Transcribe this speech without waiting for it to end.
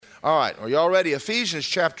All right, are y'all ready? Ephesians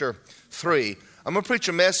chapter 3. I'm going to preach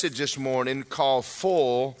a message this morning called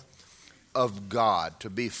Full of God,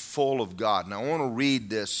 to be full of God. Now I want to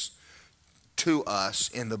read this to us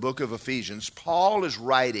in the book of Ephesians. Paul is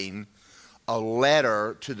writing a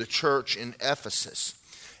letter to the church in Ephesus.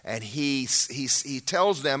 And he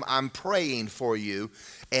tells them, I'm praying for you.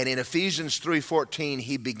 And in Ephesians 3:14,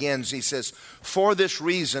 he begins, he says, for this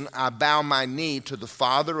reason I bow my knee to the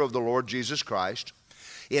Father of the Lord Jesus Christ,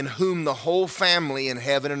 in whom the whole family in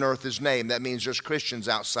heaven and earth is named. That means there's Christians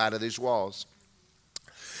outside of these walls.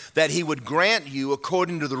 That he would grant you,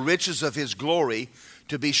 according to the riches of his glory,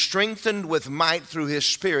 to be strengthened with might through his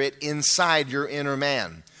Spirit inside your inner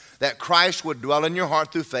man. That Christ would dwell in your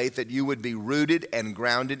heart through faith, that you would be rooted and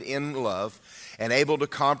grounded in love, and able to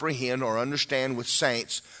comprehend or understand with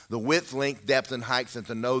saints the width, length, depth, and height, and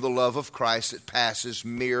to know the love of Christ that passes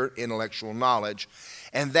mere intellectual knowledge,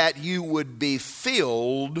 and that you would be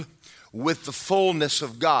filled with the fullness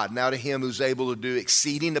of God. Now to him who's able to do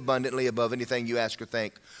exceeding abundantly above anything you ask or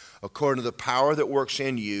think, according to the power that works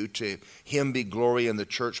in you, to him be glory in the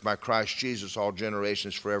church by Christ Jesus, all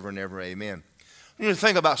generations forever and ever. Amen. You need to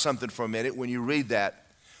think about something for a minute when you read that.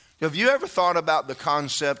 Have you ever thought about the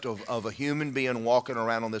concept of a human being walking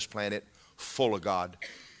around on this planet full of God?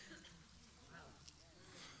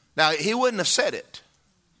 Now, he wouldn't have said it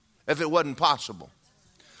if it wasn't possible.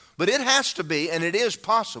 But it has to be, and it is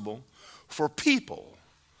possible, for people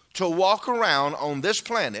to walk around on this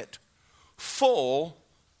planet full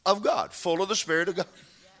of God, full of the Spirit of God.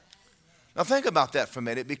 Now think about that for a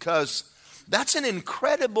minute, because that's an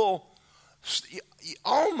incredible,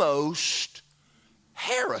 almost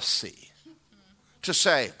heresy to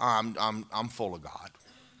say, I'm full of God.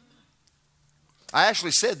 I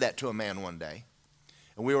actually said that to a man one day,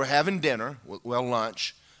 and we were having dinner,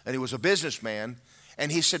 lunch, and he was a businessman.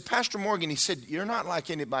 And he said, Pastor Morgan, he said, you're not like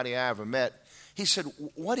anybody I ever met. He said,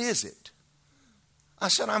 what is it? I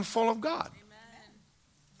said, I'm full of God. Amen.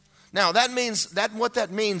 Now that means what that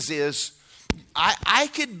means is I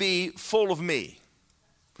could be full of me.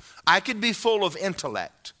 I could be full of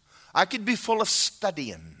intellect. I could be full of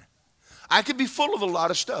studying. I could be full of a lot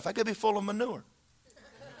of stuff. I could be full of manure.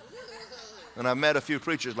 And I've met a few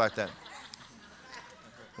preachers like that.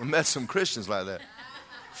 I've met some Christians like that.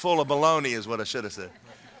 Full of baloney is what I should have said.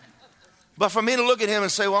 But for me to look at him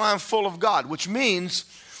and say, well, I'm full of God, which means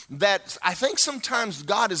that I think sometimes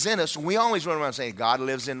God is in us, and we always run around saying, God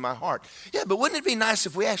lives in my heart. Yeah, but wouldn't it be nice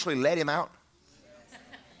if we actually let him out?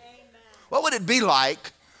 What would it be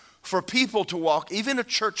like for people to walk, even a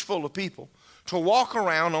church full of people, to walk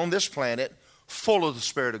around on this planet full of the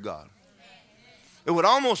Spirit of God? It would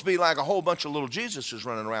almost be like a whole bunch of little Jesuses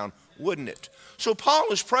running around, wouldn't it? So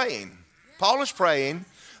Paul is praying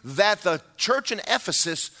that the church in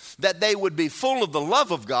Ephesus, that they would be full of the love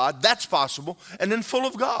of God, that's possible, and then full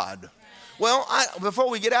of God. Well, before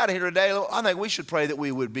we get out of here today, I think we should pray that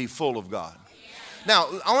we would be full of God. Now,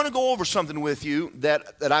 I want to go over something with you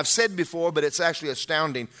that I've said before, but it's actually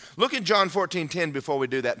astounding. Look at John 14:10 before we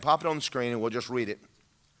do that. Pop it on the screen and we'll just read it.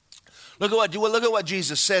 Look at what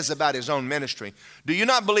Jesus says about his own ministry. Do you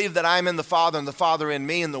not believe that I am in the Father and the Father in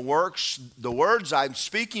me, and the words I'm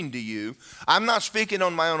speaking to you, I'm not speaking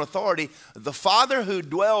on my own authority. The Father who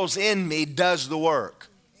dwells in me does the work.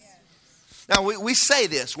 Now we say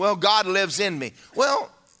this, well, God lives in me.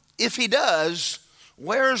 Well, if he does,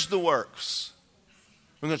 where's the works?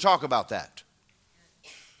 We're going to talk about that.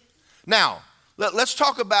 Now, let's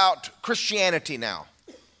talk about Christianity now.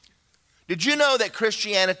 Did you know that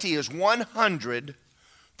Christianity is 100%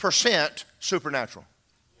 supernatural?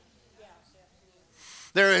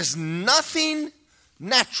 There is nothing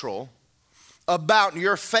natural about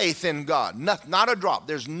your faith in God. Not a drop.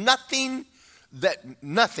 There's nothing.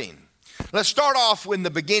 Let's start off in the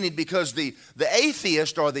beginning, because the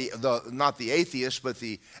atheist, or not the atheist, but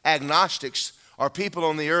the agnostics, are people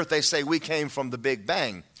on the earth. They say we came from the Big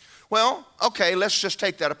Bang. Well, okay, let's just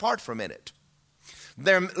take that apart for a minute.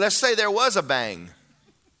 Let's say there was a bang,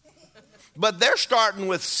 but they're starting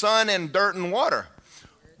with sun and dirt and water.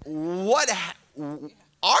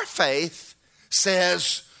 Our faith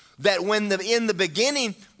says that in the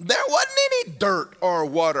beginning there wasn't any dirt or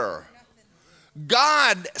water.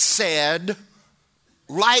 God said,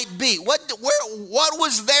 "Light be." What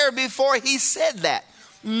was there before He said that?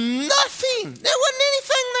 Nothing. There wasn't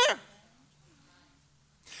anything there.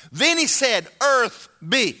 Then He said, "Earth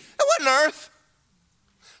be." It wasn't earth.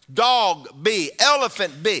 Dog be,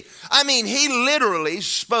 elephant be. I mean, He literally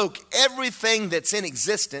spoke everything that's in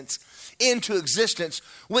existence into existence,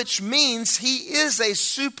 which means he is a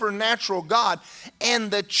supernatural God.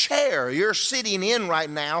 And the chair you're sitting in right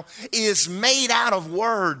now is made out of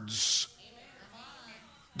words.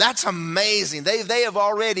 That's amazing. They have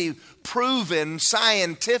already proven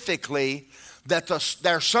scientifically that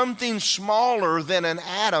there's something smaller than an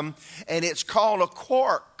atom, and it's called a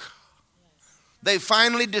quark. They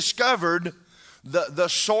finally discovered the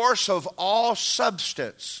source of all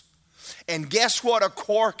substance. And guess what a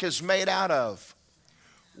quark is made out of?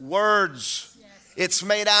 Words. It's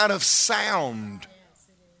made out of sound.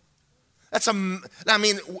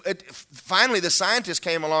 Finally the scientists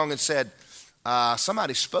came along and said,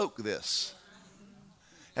 somebody spoke this.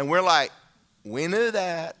 And we're like, we knew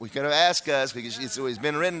that. We could have asked us because it's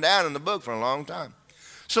been written down in the book for a long time.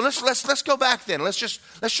 So let's go back then. Let's just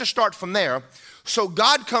start from there. So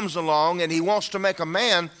God comes along and he wants to make a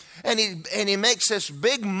man, and he makes this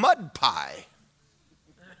big mud pie.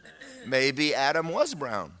 Maybe Adam was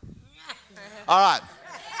brown. All right.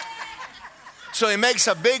 So he makes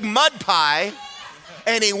a big mud pie,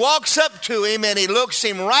 and he walks up to him and he looks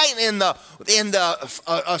him right in the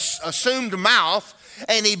assumed mouth,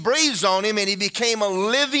 and he breathes on him, and he became a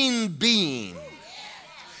living being.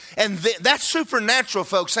 And that's supernatural,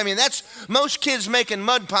 folks. I mean, that's most kids making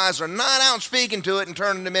mud pies are not out speaking to it and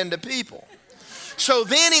turning them into people. So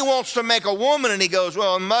then he wants to make a woman, and he goes,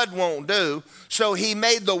 well, mud won't do. So he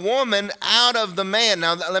made the woman out of the man.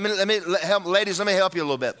 Now, let me help, ladies, let me help you a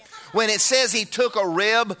little bit. When it says he took a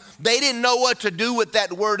rib, they didn't know what to do with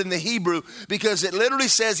that word in the Hebrew, because it literally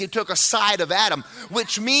says he took a side of Adam,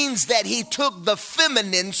 which means that he took the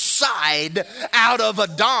feminine side out of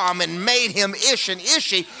Adam and made him Ish and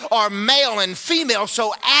Ishi, or male and female.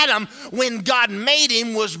 So Adam, when God made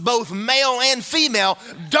him, was both male and female.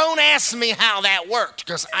 Don't ask me how that worked,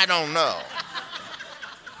 because I don't know.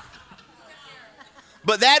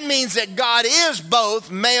 But that means that God is both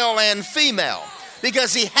male and female,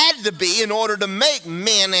 because he had to be in order to make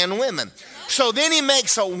men and women. So then he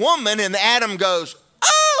makes a woman, and Adam goes,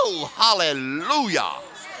 oh, hallelujah.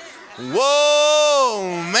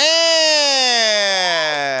 Whoa, man.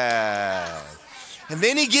 And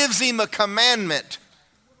then he gives him a commandment.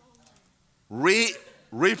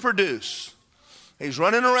 Reproduce. He's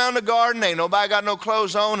running around the garden. Ain't nobody got no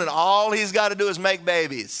clothes on, and all he's got to do is make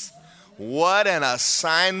babies. What an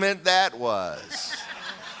assignment that was.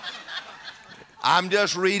 I'm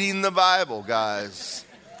just reading the Bible, guys.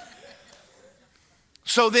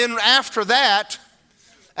 So then after that,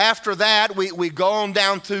 we go on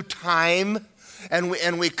down through time,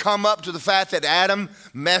 and we come up to the fact that Adam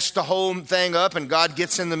messed the whole thing up, and God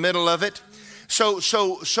gets in the middle of it. So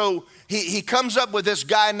he comes up with this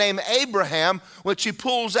guy named Abraham, which he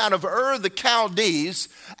pulls out of Ur the Chaldees.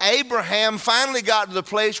 Abraham finally got to the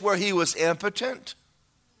place where he was impotent.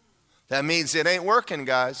 That means it ain't working,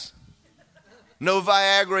 guys. No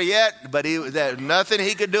Viagra yet, but there's nothing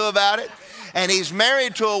he could do about it. And he's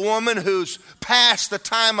married to a woman who's past the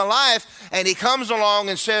time of life, and he comes along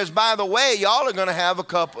and says, by the way, y'all are going to have a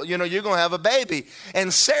couple, you're going to have a baby.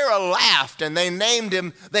 And Sarah laughed, and they named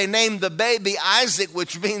the baby Isaac,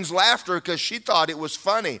 which means laughter, because she thought it was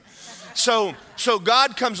funny. So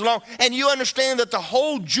God comes along, and you understand that the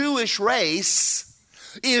whole Jewish race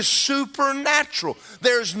is supernatural.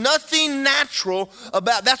 There's nothing natural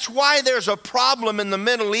about. That's why there's a problem in the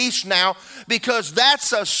Middle East now, because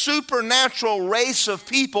that's a supernatural race of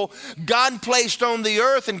people God placed on the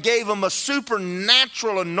earth and gave them a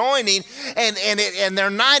supernatural anointing, and they're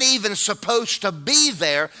not even supposed to be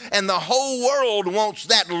there, and the whole world wants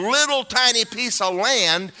that little tiny piece of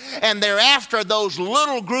land, and they're after those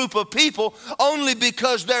little group of people only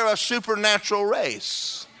because they're a supernatural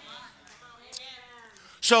race.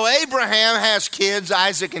 So Abraham has kids,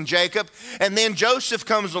 Isaac and Jacob, and then Joseph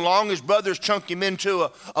comes along. His brothers chunk him into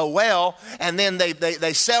a well, and then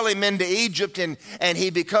they sell him into Egypt, and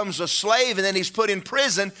he becomes a slave, and then he's put in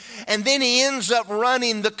prison, and then he ends up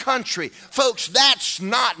running the country. Folks, that's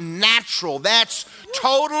not natural. That's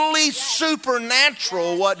totally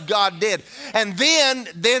supernatural what God did. And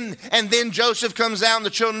then Joseph comes out, and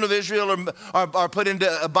the children of Israel are put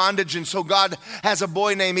into bondage, and so God has a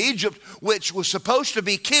boy named Egypt, which was supposed to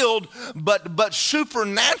be killed, but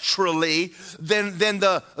supernaturally, then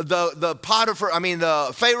the Potiphar,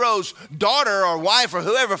 the Pharaoh's daughter or wife or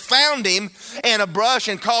whoever found him in a brush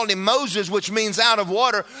and called him Moses, which means out of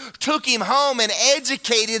water, took him home and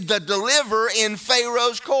educated the deliverer in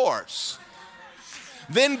Pharaoh's course.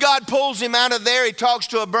 Then God pulls him out of there. He talks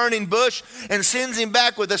to a burning bush and sends him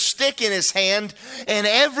back with a stick in his hand. And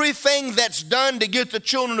everything that's done to get the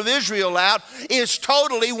children of Israel out is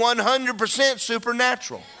totally 100%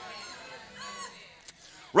 supernatural.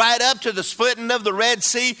 right up to the splitting of the Red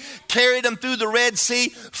Sea, carried them through the Red Sea,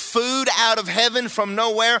 food out of heaven from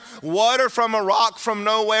nowhere, water from a rock from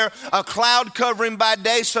nowhere, a cloud covering by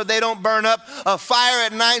day so they don't burn up, a fire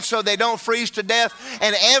at night so they don't freeze to death,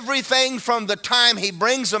 and everything from the time he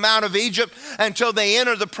brings them out of Egypt until they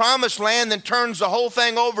enter the promised land, then turns the whole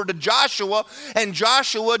thing over to Joshua, and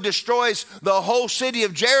Joshua destroys the whole city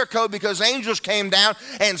of Jericho because angels came down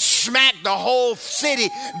and smacked the whole city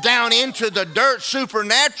down into the dirt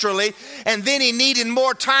supernaturally. And then he needed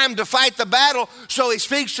more time to fight the battle, so he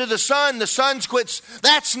speaks to the sun. The sun quits.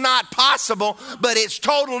 That's not possible, but it's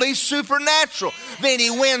totally supernatural. Then he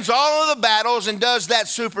wins all of the battles and does that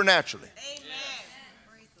supernaturally. Amen.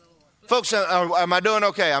 Folks, am I doing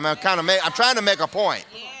okay? I'm trying to make a point.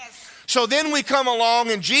 So then we come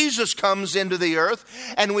along and Jesus comes into the earth,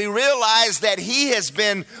 and we realize that he has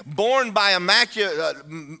been born by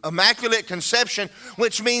immaculate conception,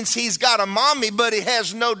 which means he's got a mommy, but he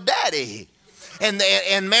has no daddy.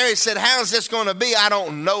 And Mary said, how's this going to be? I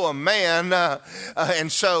don't know a man.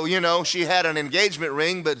 And so, she had an engagement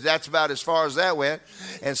ring, but that's about as far as that went.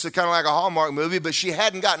 And so kind of like a Hallmark movie, but she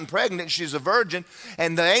hadn't gotten pregnant. She's a virgin.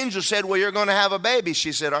 And the angel said, well, you're going to have a baby.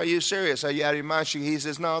 She said, are you serious? Are you out of your mind? He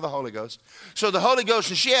says, no, the Holy Ghost. So the Holy Ghost,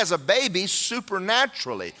 and she has a baby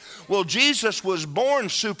supernaturally. Well, Jesus was born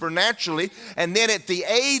supernaturally. And then at the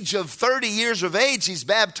age of 30 years of age, he's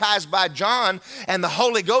baptized by John, and the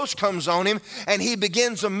Holy Ghost comes on him. And he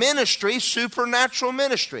begins a ministry, supernatural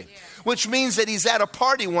ministry, which means that he's at a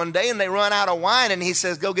party one day and they run out of wine and he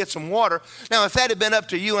says, go get some water. Now, if that had been up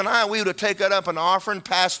to you and I, we would have taken up an offering,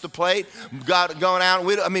 passed the plate, gone out.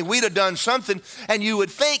 We'd have done something. And you would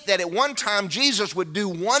think that at one time Jesus would do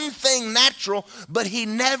one thing natural, but he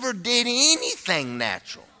never did anything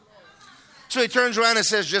natural. So he turns around and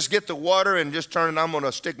says, just get the water and just turn it. I'm going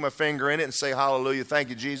to stick my finger in it and say, hallelujah, thank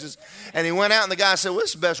you, Jesus. And he went out and the guy said, well, this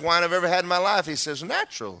is the best wine I've ever had in my life. He says,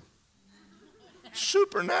 natural.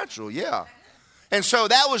 Supernatural, yeah. And so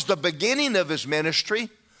that was the beginning of his ministry,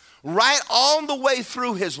 right all the way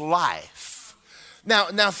through his life. Now,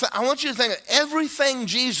 I want you to think of everything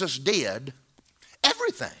Jesus did,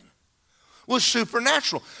 everything was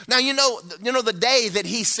supernatural. Now, the day that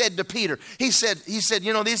he said to Peter, he said,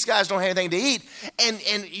 these guys don't have anything to eat.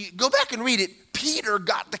 And you go back and read it. Peter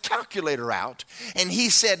got the calculator out and he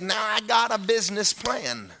said, now I got a business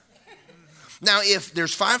plan. Now, if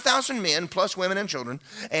there's 5,000 men plus women and children,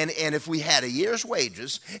 and if we had a year's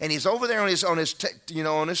wages, and he's over there on his phone,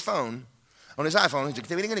 on his iPhone,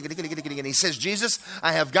 and he says, Jesus,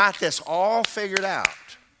 I have got this all figured out.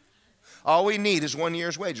 All we need is 1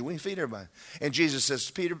 year's wages. We can feed everybody. And Jesus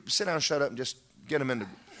says, Peter, sit down, shut up, and just get them into,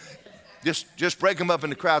 just break them up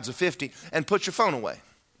into crowds of 50 and put your phone away.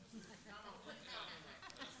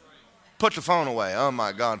 Put the phone away. Oh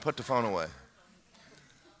my God, put the phone away.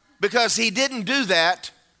 Because he didn't do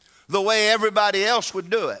that the way everybody else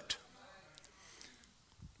would do it.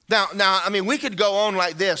 Now, we could go on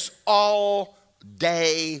like this all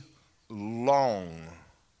day long.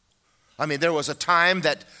 There was a time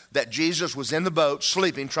that Jesus was in the boat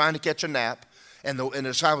sleeping, trying to catch a nap, and the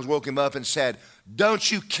disciples woke him up and said,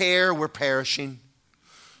 don't you care we're perishing?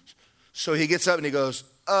 So he gets up and he goes,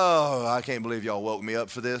 oh, I can't believe y'all woke me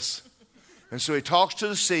up for this. And so he talks to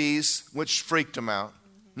the seas, which freaked him out.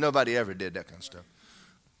 Nobody ever did that kind of stuff.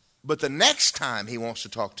 But the next time he wants to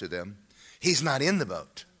talk to them, he's not in the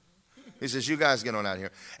boat. He says, you guys get on out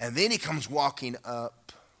here. And then he comes walking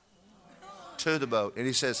up to the boat. And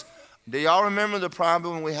he says, do y'all remember the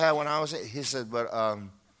problem we had when I was there? He said,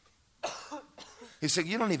 he said,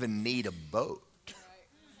 you don't even need a boat.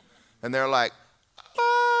 And they're like,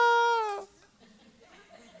 ah.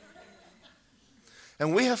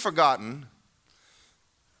 And we have forgotten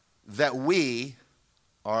that we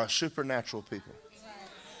are a supernatural people.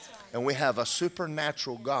 And we have a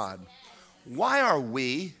supernatural God. Why are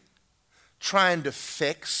we trying to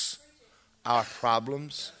fix our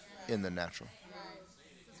problems in the natural?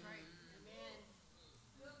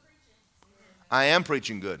 I am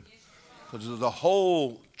preaching good. Because the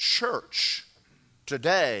whole church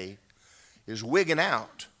today is wigging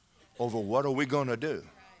out over what are we going to do.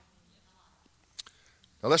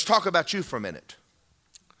 Now let's talk about you for a minute.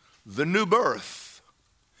 The new birth.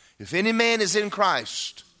 If any man is in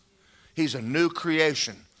Christ, he's a new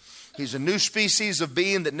creation. He's a new species of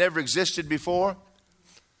being that never existed before.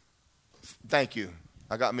 Thank you.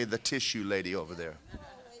 I got me the tissue lady over there.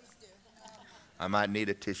 I might need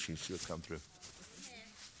a tissue. She'll come through.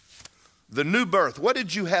 The new birth. What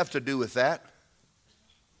did you have to do with that?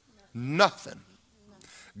 Nothing.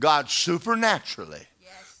 God supernaturally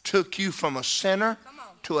took you from a sinner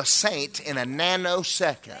to a saint in a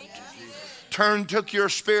nanosecond. took your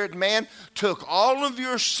spirit man, took all of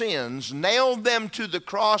your sins, nailed them to the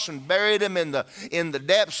cross and buried them in the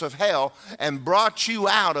depths of hell, and brought you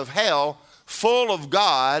out of hell full of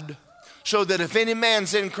God, so that if any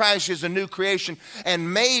man's in Christ is a new creation,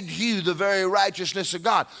 and made you the very righteousness of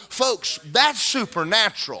God. Folks, that's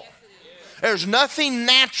supernatural. There's nothing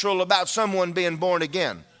natural about someone being born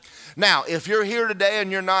again. Now, if you're here today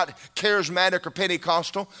and you're not charismatic or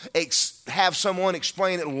Pentecostal, have someone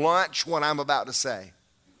explain at lunch what I'm about to say.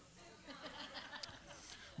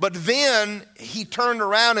 But then he turned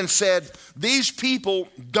around and said, these people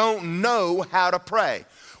don't know how to pray.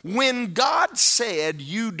 When God said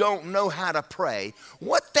you don't know how to pray,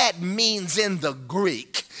 what that means in the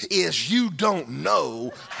Greek is you don't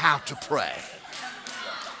know how to pray.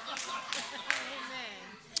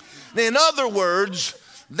 In other words,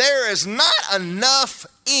 there is not enough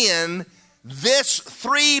in this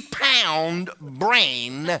 3-pound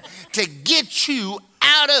brain to get you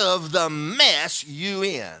out of the mess you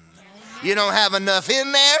in. You don't have enough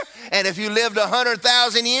in there, and if you lived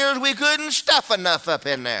 100,000 years, we couldn't stuff enough up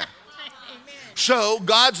in there. So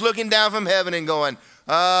God's looking down from heaven and going,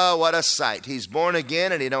 oh, what a sight. He's born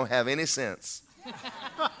again and he don't have any sense.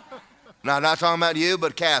 Now, I'm not talking about you,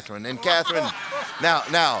 but Catherine. And Catherine,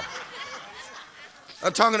 now,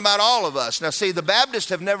 I'm talking about all of us. Now, see, the Baptists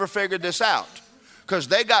have never figured this out. Because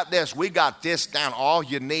they got this, we got this down, all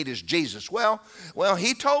you need is Jesus. Well,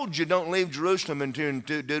 he told you don't leave Jerusalem until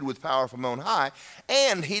endued with power from on high,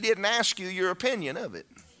 and he didn't ask you your opinion of it.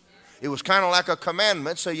 It was kind of like a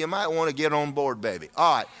commandment, so you might want to get on board, baby.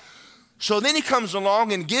 All right. So then he comes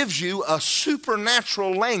along and gives you a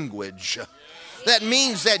supernatural language. That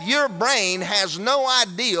means that your brain has no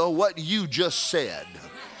idea what you just said.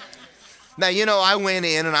 Now, you know, I went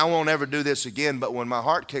in, and I won't ever do this again, but when my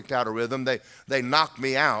heart kicked out of rhythm, they knocked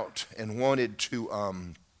me out and wanted to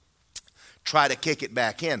try to kick it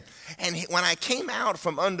back in. And when I came out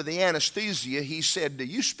from under the anesthesia, he said, do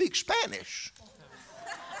you speak Spanish?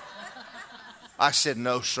 I said,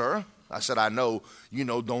 no, sir. I said, I know, you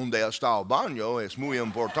know, donde está el baño es muy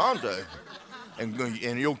importante. And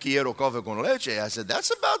yo quiero café con leche. I said, that's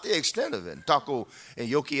about the extent of it. Taco, and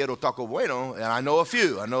yo quiero taco bueno. And I know a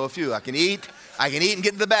few. I can eat and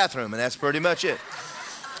get to the bathroom, and that's pretty much it.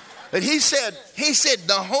 But he said,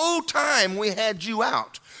 the whole time we had you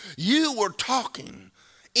out, you were talking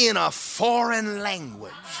in a foreign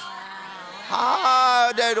language.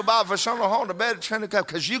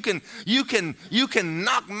 Because you can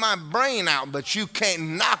knock my brain out, but you can't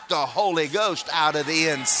knock the Holy Ghost out of the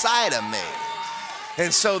inside of me.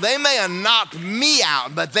 And so they may have knocked me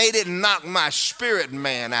out, but they didn't knock my spirit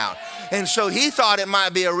man out. And so he thought it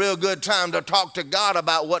might be a real good time to talk to God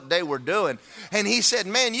about what they were doing. And he said,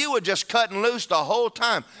 man, you were just cutting loose the whole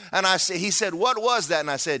time. And he said, what was that? And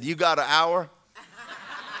I said, you got an hour?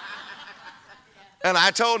 And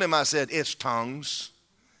I told him, I said, it's tongues.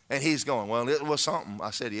 And he's going, well, it was something.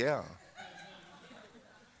 I said, yeah.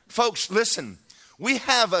 Folks, listen. We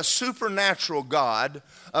have a supernatural God,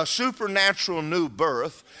 a supernatural new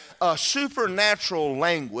birth, a supernatural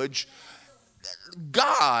language.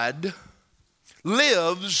 God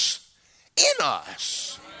lives in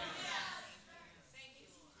us.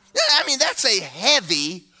 I mean, that's a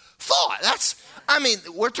heavy thought.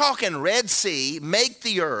 We're talking Red Sea, make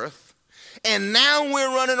the earth, and now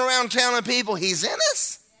we're running around telling people he's in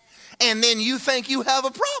us, and then you think you have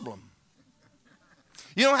a problem.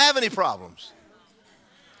 You don't have any problems.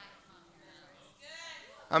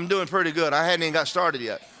 I'm doing pretty good. I hadn't even got started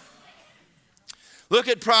yet. Look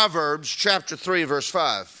at Proverbs chapter 3, verse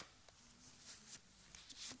 5.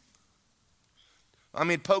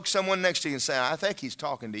 Poke someone next to you and say, I think he's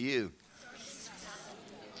talking to you.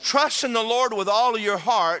 Trust in the Lord with all of your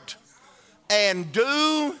heart and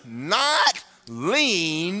do not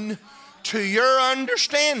lean to your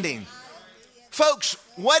understanding. Folks,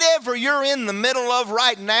 whatever you're in the middle of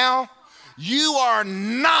right now, you are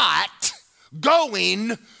not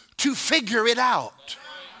going to figure it out.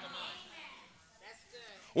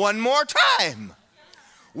 One more time.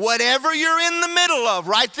 Whatever you're in the middle of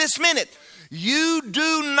right this minute, you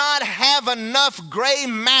do not have enough gray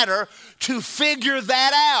matter to figure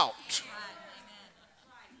that out.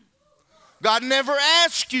 God never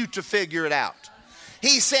asked you to figure it out.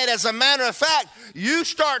 He said, as a matter of fact, you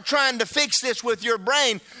start trying to fix this with your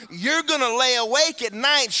brain, you're going to lay awake at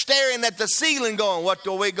night staring at the ceiling going, what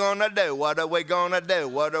are we going to do? What are we going to do?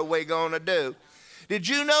 What are we going to do? Did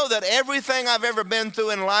you know that everything I've ever been through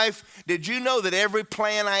in life, did you know that every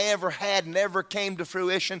plan I ever had never came to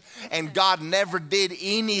fruition and God never did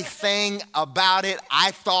anything about it I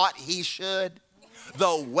thought he should?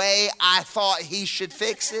 The way I thought he should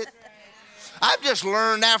fix it? I've just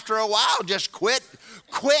learned after a while, just quit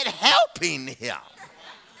helping him.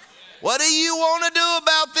 What do you want to do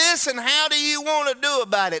about this, and how do you want to do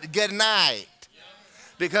about it? Good night.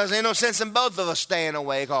 Because ain't no sense in both of us staying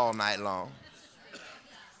awake all night long.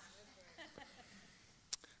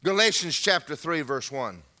 Galatians chapter 3, verse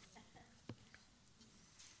 1.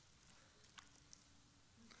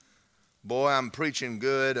 Boy, I'm preaching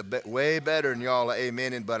good, way better than y'all are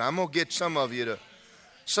amening, but I'm going to get some of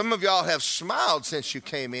y'all have smiled since you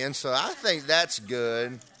came in, so I think that's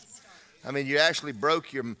good. I mean, you actually broke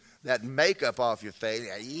that makeup off your face.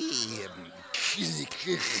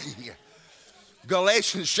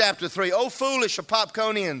 Galatians chapter 3. Oh, foolish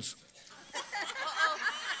Apopconians,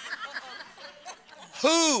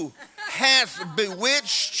 who hath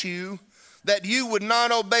bewitched you that you would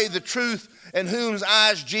not obey the truth, in whose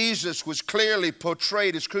eyes Jesus was clearly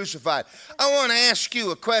portrayed as crucified? I want to ask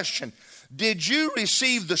you a question. Did you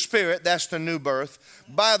receive the Spirit, that's the new birth,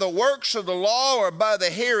 by the works of the law or by the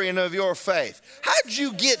hearing of your faith? How'd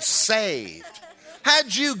you get saved?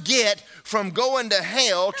 How'd you get from going to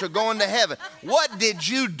hell to going to heaven? What did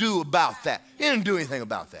you do about that? You didn't do anything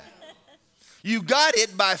about that. You got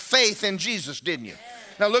it by faith in Jesus, didn't you?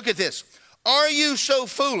 Now look at this. Are you so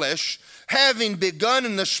foolish, having begun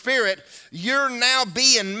in the Spirit, you're now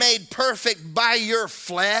being made perfect by your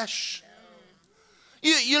flesh?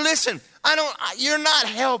 You listen, you're not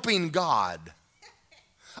helping God.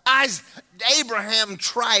 Abraham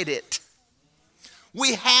tried it.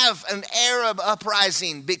 We have an Arab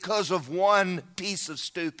uprising because of one piece of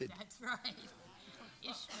stupid. That's right.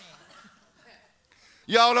 Ishmael.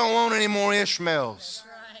 Y'all don't want any more Ishmaels. That's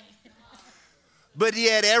right. But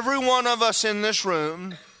yet every one of us in this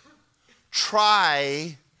room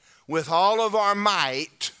try with all of our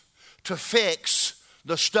might to fix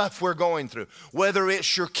the stuff we're going through. Whether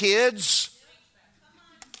it's your kids,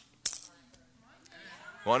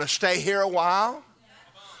 want to stay here a while?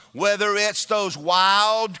 Whether it's those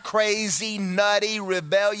wild, crazy, nutty,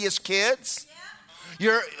 rebellious kids,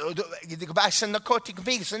 you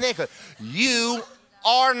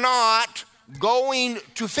are not going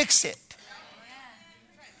to fix it.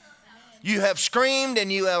 You have screamed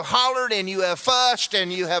and you have hollered and you have fussed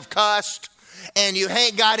and you have cussed and you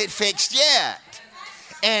ain't got it fixed yet.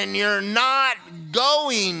 And you're not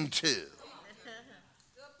going to.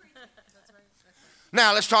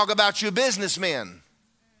 Now let's talk about you businessmen.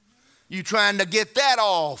 You trying to get that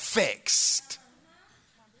all fixed.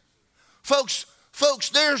 Folks,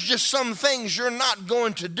 there's just some things you're not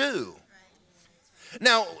going to do.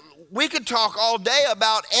 Now, we could talk all day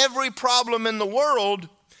about every problem in the world,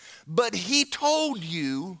 but he told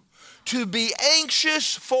you to be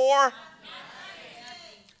anxious for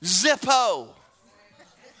zippo,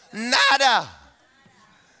 nada.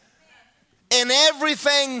 In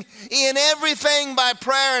everything by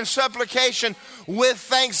prayer and supplication with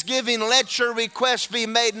thanksgiving, let your requests be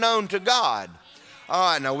made known to God.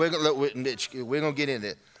 All right, now we're going to get into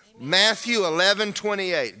it. Matthew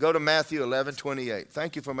 11:28. Go to Matthew 11:28.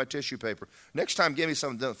 Thank you for my tissue paper. Next time, give me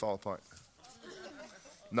something that doesn't fall apart.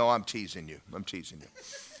 No, I'm teasing you.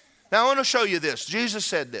 Now, I want to show you this. Jesus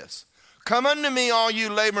said this. Come unto me, all you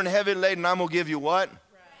labor and heavy laden, I'm going to give you what?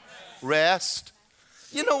 Rest.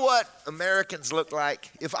 You know what Americans look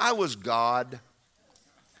like? If I was God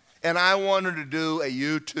and I wanted to do a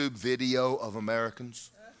YouTube video of Americans,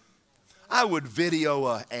 I would video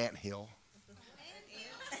an anthill.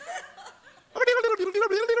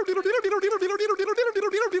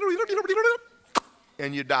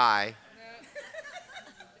 And you die.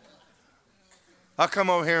 I'll come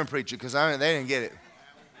over here and preach it because they didn't get it.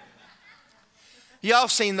 Y'all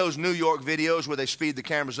seen those New York videos where they speed the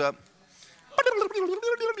cameras up?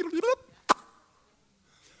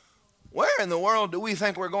 Where in the world do we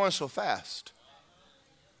think we're going so fast?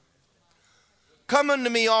 Come unto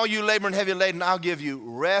me, all you labor and heavy laden, I'll give you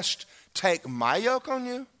rest. Take my yoke on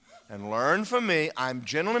you and learn from me. I'm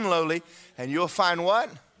gentle and lowly, and you'll find what?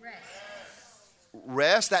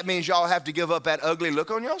 Rest. That means y'all have to give up that ugly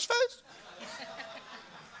look on y'all's face.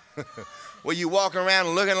 Well, you walk around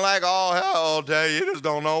looking like all hell all day. You just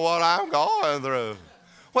don't know what I'm going through.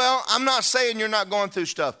 Well, I'm not saying you're not going through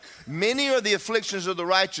stuff. Many are the afflictions of the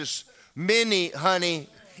righteous. Many, honey.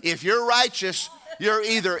 If you're righteous, you're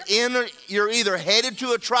either headed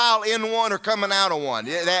to a trial in one or coming out of one.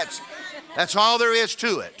 That's all there is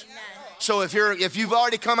to it. So if you've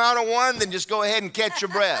already come out of one, then just go ahead and catch your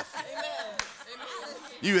breath.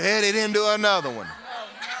 You headed into another one.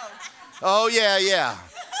 Oh yeah.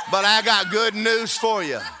 But I got good news for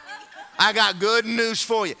you. I got good news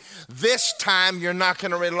for you. This time you're not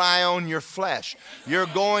going to rely on your flesh. You're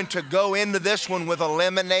going to go into this one with a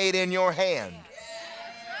lemonade in your hand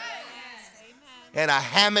and a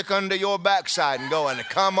hammock under your backside and going,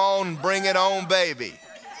 come on, bring it on, baby.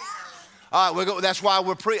 All right, that's why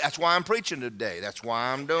that's why I'm preaching today. That's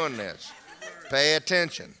why I'm doing this. Pay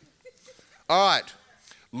attention. All right,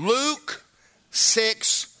 Luke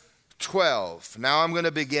 6:12. Now I'm going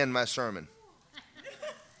to begin my sermon.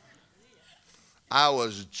 I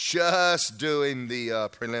was just doing the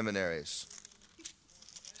preliminaries.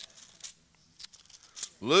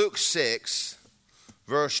 Luke 6,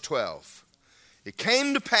 verse 12. It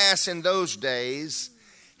came to pass in those days,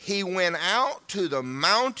 he went out to the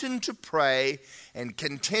mountain to pray and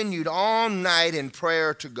continued all night in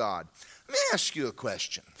prayer to God. Let me ask you a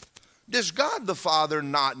question. Does God the Father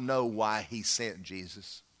not know why he sent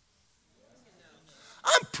Jesus?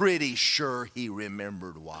 I'm pretty sure he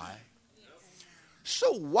remembered why.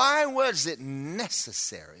 So why was it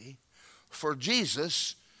necessary for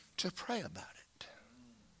Jesus to pray about it?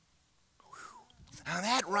 Now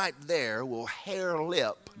that right there will hair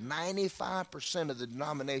lip 95% of the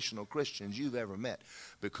denominational Christians you've ever met,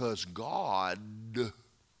 because God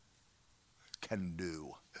can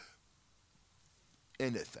do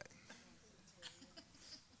anything.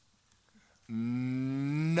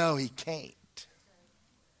 No, he can't.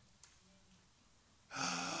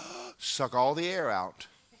 Suck all the air out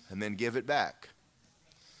and then give it back.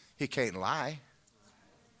 He can't lie.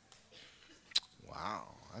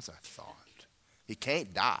 Wow, that's a thought. He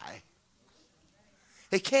can't die.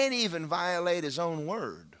 He can't even violate his own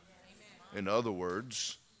word. In other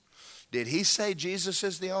words, did he say Jesus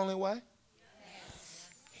is the only way?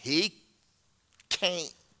 He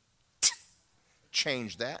can't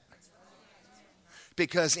change that.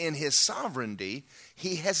 Because in his sovereignty,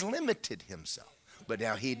 he has limited himself. But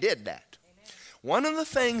now he did that. One of the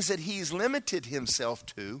things that he's limited himself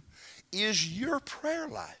to is your prayer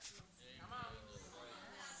life.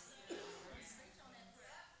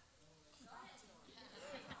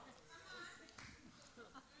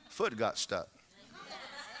 Foot got stuck.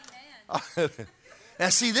 Now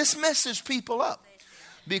see, this messes people up.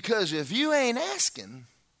 Because if you ain't asking,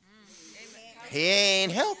 he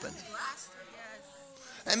ain't helping.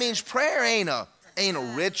 That means prayer ain't a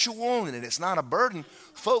ritual and it's not a burden.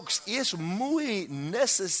 Folks, es muy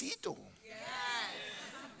necesito.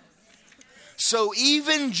 So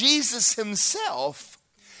even Jesus himself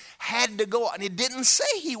had to go out. And it didn't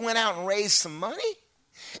say he went out and raised some money.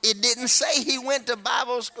 It didn't say he went to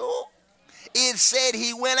Bible school. It said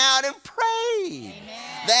he went out and prayed.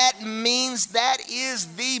 Amen. That means that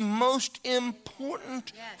is the most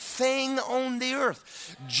important thing on the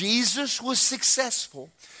earth. Jesus was successful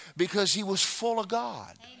because he was full of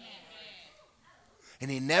God. Amen. And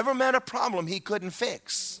he never met a problem he couldn't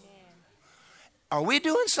fix. Amen. Are we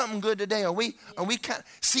doing something good today? Are we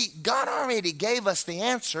see, God already gave us the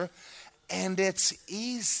answer, and it's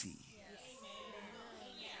easy.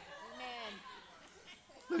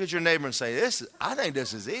 Look at your neighbor and say, I think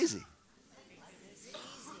this is easy.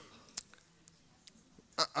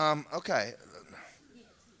 Okay.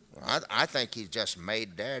 I think he just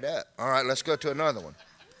made that up. All right, let's go to another one.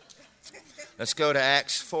 Let's go to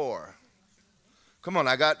Acts 4. Come on,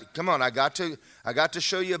 I got to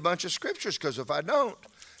show you a bunch of scriptures, because if I don't,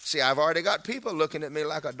 see, I've already got people looking at me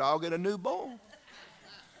like a dog in a new bowl.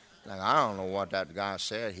 Like, I don't know what that guy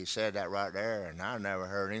said. He said that right there, and I never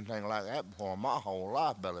heard anything like that before in my whole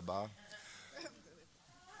life, Billy Bob.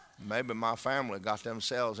 Maybe my family got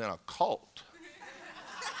themselves in a cult.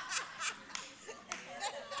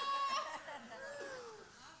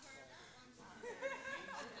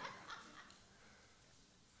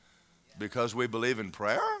 Because we believe in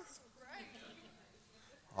prayer?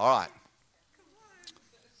 All right.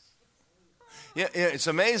 Yeah, it's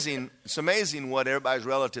amazing. It's amazing what everybody's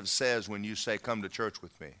relative says when you say, "Come to church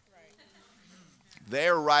with me."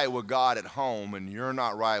 They're right with God at home, and you're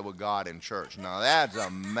not right with God in church. Now that's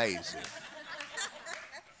amazing.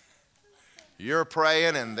 You're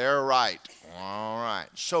praying, and they're right. All right.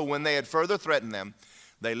 So when they had further threatened them,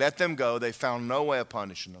 they let them go. They found no way of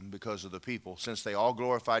punishing them because of the people, since they all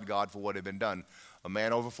glorified God for what had been done. A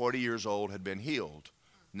man over 40 years old had been healed.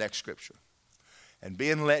 Next scripture. And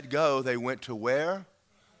being let go, they went to where?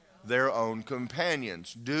 Their own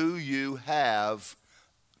companions. Do you have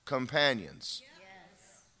companions?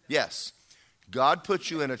 Yes. God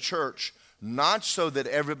put you in a church not so that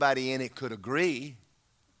everybody in it could agree,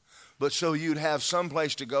 but so you'd have some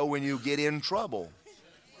place to go when you get in trouble.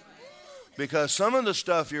 Because some of the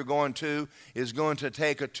stuff you're going to is going to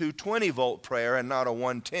take a 220-volt prayer and not a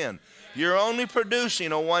 110. You're only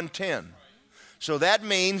producing a 110. So that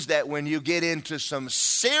means that when you get into some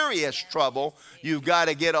serious trouble, you've got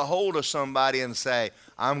to get a hold of somebody and say,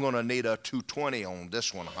 I'm going to need a 220 on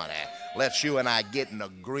this one, honey. Let's you and I get an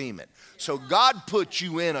agreement. So God put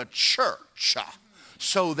you in a church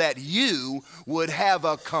so that you would have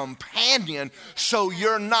a companion, so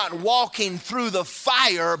you're not walking through the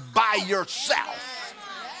fire by yourself.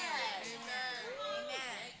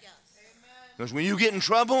 Because when you get in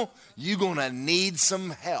trouble, you're going to need some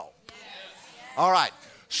help. All right.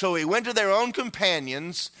 So he went to their own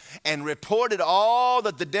companions and reported all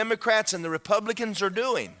that the Democrats and the Republicans are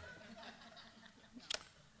doing.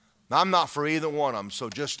 Now, I'm not for either one of them, so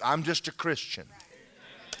I'm just a Christian.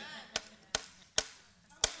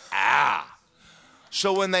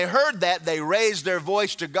 So when they heard that, they raised their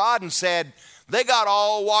voice to God and said, they got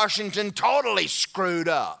all Washington totally screwed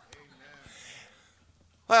up.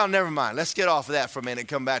 Well, never mind. Let's get off of that for a minute and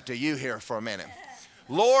come back to you here for a minute.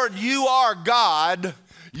 Lord, you are God.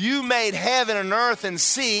 You made heaven and earth and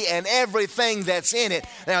sea and everything that's in it.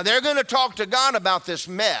 Now, they're going to talk to God about this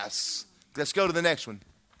mess. Let's go to the next one.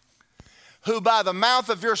 Who by the mouth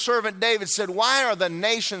of your servant David said, why are the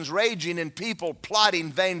nations raging and people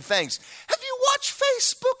plotting vain things? Have you watched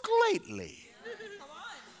Facebook lately?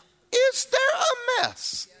 Is there a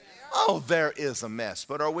mess? Oh, there is a mess.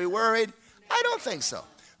 But are we worried? I don't think so.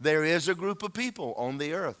 There is a group of people on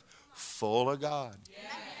the earth full of God.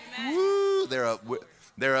 Woo,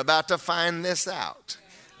 they're about to find this out.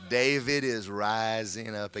 David is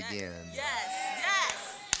rising up again.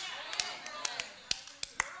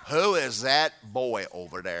 Who is that boy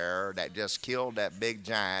over there that just killed that big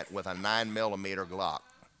giant with a 9mm Glock?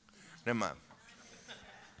 Never mind.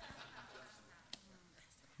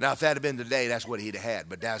 Now, if that had been today, that's what he'd have had,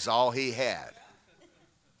 but that's all he had.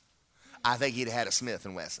 I think he'd have had a Smith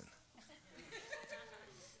 & Wesson.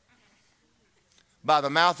 By the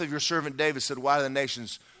mouth of your servant David said, why do the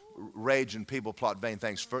nations rage and people plot vain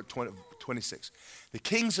things? 26. The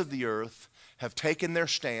kings of the earth have taken their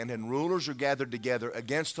stand, and rulers are gathered together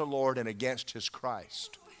against the Lord and against his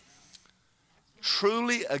Christ.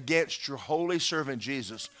 Truly against your holy servant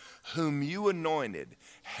Jesus, whom you anointed,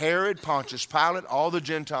 Herod, Pontius Pilate, all the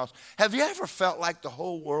Gentiles. Have you ever felt like the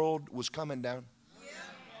whole world was coming down?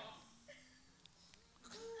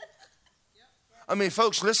 I mean,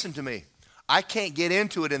 folks, listen to me. I can't get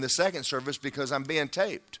into it in the second service because I'm being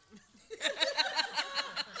taped.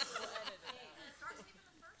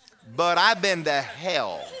 But I've been to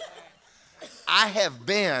hell. I have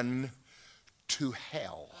been to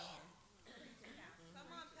hell.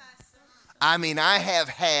 I mean, I have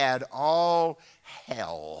had all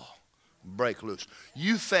hell break loose.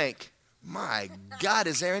 You think, my God,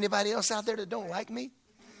 is there anybody else out there that don't like me?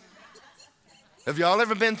 Have y'all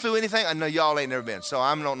ever been through anything? I know y'all ain't never been, so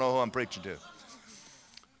I don't know who I'm preaching to.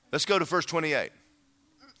 Let's go to verse 28.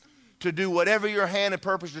 To do whatever your hand and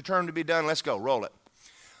purpose determined to be done. Let's go, roll it.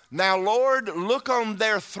 Now, Lord, look on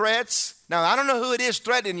their threats. Now, I don't know who it is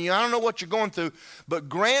threatening you. I don't know what you're going through. But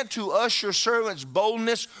grant to us, your servants,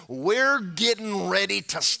 boldness. We're getting ready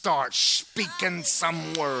to start speaking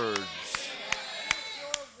some words.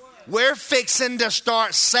 We're fixing to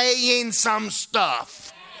start saying some stuff.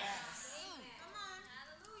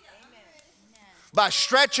 By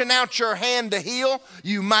stretching out your hand to heal,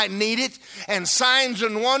 you might need it, and signs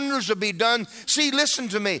and wonders will be done. See, listen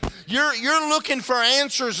to me. You're looking for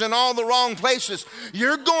answers in all the wrong places.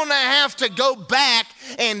 You're going to have to go back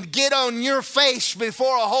and get on your face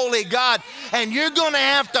before a holy God, and you're going to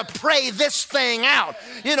have to pray this thing out.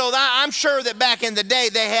 You know, I'm sure that back in the day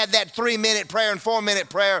they had that 3-minute prayer and 4-minute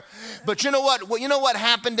prayer. But you know what? You know what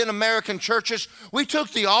happened in American churches? We took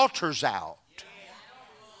the altars out.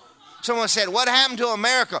 Someone said, what happened to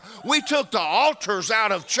America? We took the altars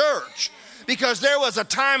out of church because there was a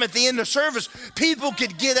time at the end of service people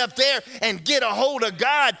could get up there and get a hold of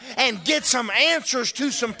God and get some answers to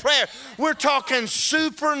some prayer. We're talking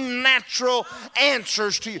supernatural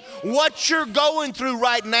answers to you. What you're going through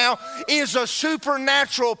right now is a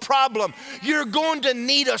supernatural problem. You're going to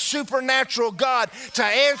need a supernatural God to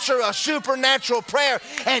answer a supernatural prayer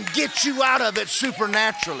and get you out of it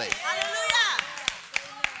supernaturally.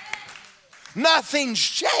 Nothing's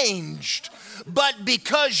changed, but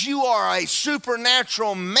because you are a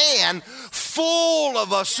supernatural man, full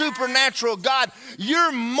of a supernatural God,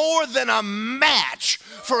 you're more than a match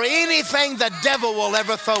for anything the devil will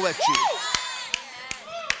ever throw at you.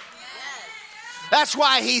 That's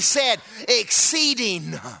why he said,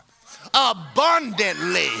 exceeding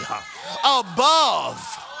abundantly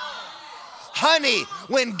above Honey,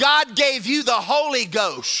 when God gave you the Holy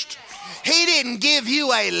Ghost, He didn't give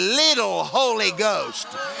you a little Holy Ghost.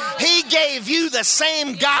 He gave you the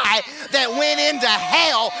same guy that went into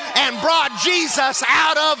hell and brought Jesus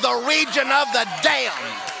out of the region of the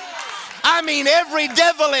damned. I mean, every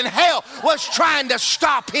devil in hell was trying to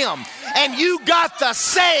stop him. And you got the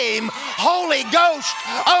same Holy Ghost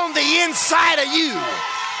on the inside of you.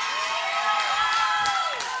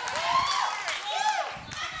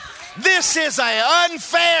 This is an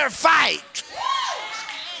unfair fight.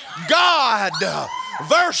 God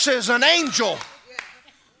versus an angel.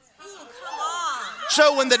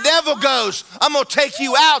 So when the devil goes, I'm going to take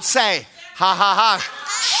you out, say, ha ha ha,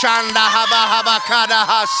 shanda haba haba kada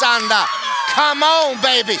ha sanda. Come on,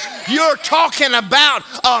 baby. You're talking about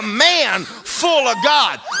a man full of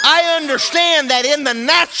God. I understand that in the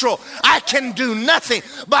natural I can do nothing,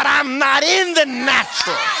 but I'm not in the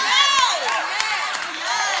natural.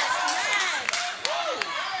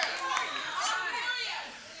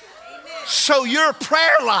 So your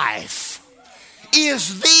prayer life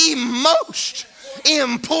is the most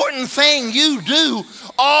important thing you do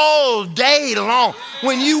all day long.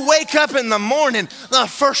 When you wake up in the morning, the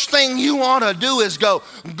first thing you want to do is go,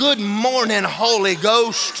 good morning, Holy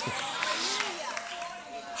Ghost.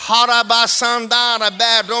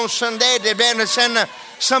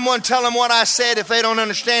 Someone tell them what I said if they don't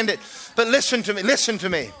understand it. But listen to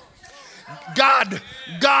me.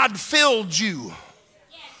 God filled you.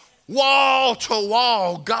 Wall to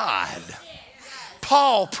wall, God.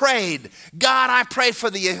 Paul prayed, God, I pray for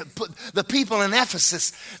the people in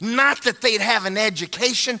Ephesus, not that they'd have an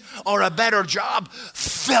education or a better job.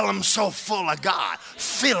 Fill them so full of God.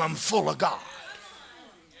 Fill them full of God.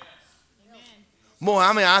 Boy,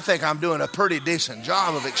 I think I'm doing a pretty decent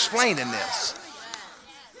job of explaining this.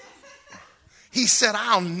 He said,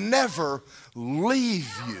 I'll never leave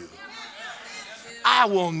you. I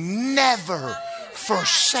will never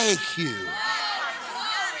forsake you.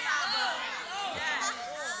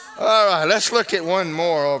 All right, let's look at one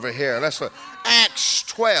more over here. Let's look. Acts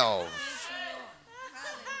 12.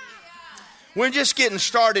 We're just getting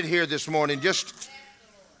started here this morning. Just,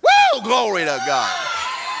 woo, glory to God.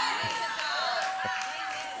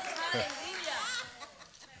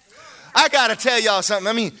 I got to tell y'all something.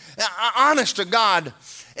 I mean, honest to God,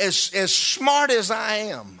 as smart as I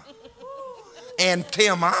am, and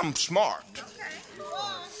Tim, I'm smart.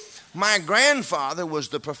 My grandfather was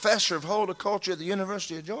the professor of horticulture at the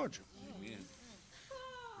University of Georgia.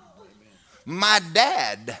 My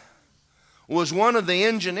dad was one of the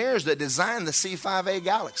engineers that designed the C5A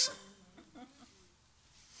Galaxy.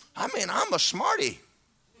 I mean, I'm a smarty.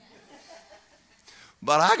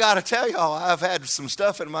 But I got to tell y'all, I've had some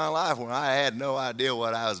stuff in my life where I had no idea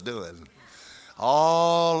what I was doing.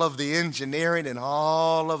 All of the engineering and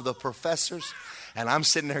all of the professors, and I'm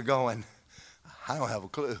sitting there going, I don't have a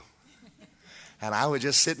clue. And I would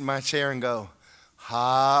just sit in my chair and go,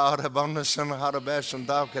 and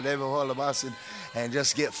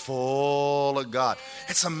just get full of God.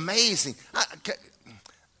 It's amazing.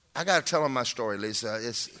 I got to tell them my story, Lisa.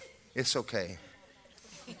 It's okay.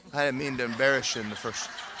 I didn't mean to embarrass you in the first.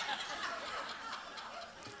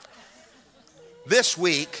 This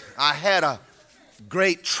week, I had a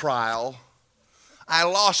great trial. I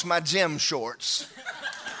lost my gym shorts.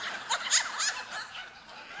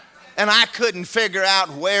 And I couldn't figure out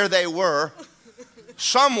where they were.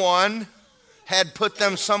 Someone had put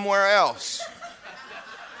them somewhere else.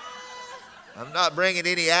 I'm not bringing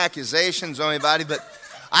any accusations on anybody, but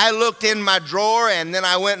I looked in my drawer, and then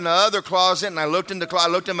I went in the other closet, and I looked in the closet.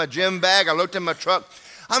 I looked in my gym bag. I looked in my truck.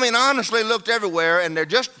 I mean, honestly, looked everywhere, and they're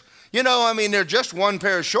just, they're just one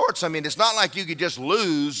pair of shorts. I mean, it's not like you could just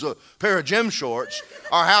lose a pair of gym shorts.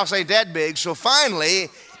 Our house ain't that big. So finally,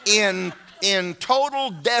 in total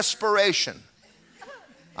desperation,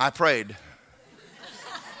 I prayed.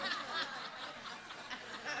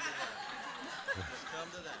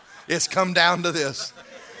 It's come down to this.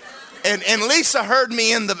 And Lisa heard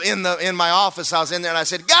me in my office. I was in there and I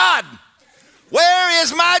said, God, where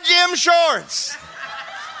is my gym shorts?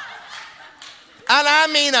 And I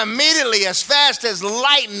mean immediately, as fast as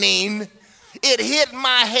lightning, it hit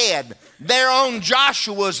my head. They're on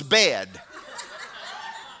Joshua's bed.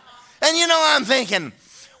 And I'm thinking,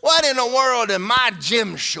 what in the world are my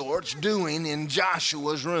gym shorts doing in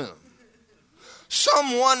Joshua's room?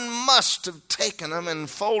 Someone must have taken them and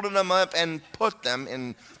folded them up and put them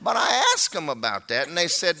in. But I asked them about that, and they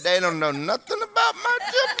said they don't know nothing about my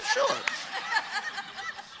gym shorts.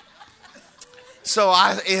 So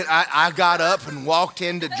I got up and walked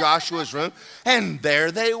into Joshua's room, and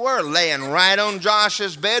there they were, laying right on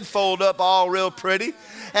Josh's bed, folded up all real pretty.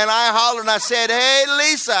 And I hollered and I said, "Hey,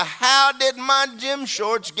 Lisa, how did my gym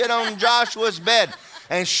shorts get on Joshua's bed?"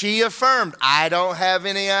 And she affirmed, "I don't have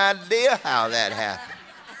any idea how that happened.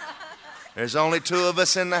 There's only 2 of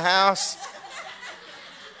us in the house.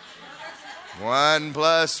 1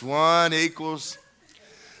 + 1 ="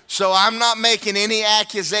 So I'm not making any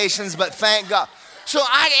accusations, but thank God. So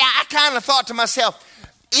I kind of thought to myself,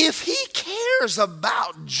 if he cares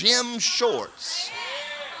about gym shorts,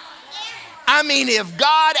 I mean, if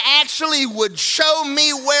God actually would show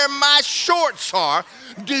me where my shorts are,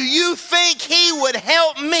 do you think he would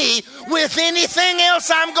help me with anything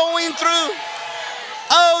else I'm going through?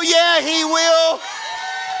 Oh yeah, he will.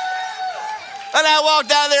 And I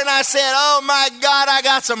walked out there and I said, "Oh my God, I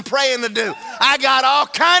got some praying to do. I got all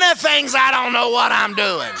kind of things I don't know what I'm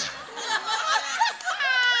doing."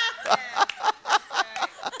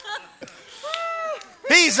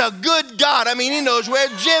 He's a good God. I mean, he knows where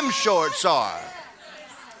gym shorts are.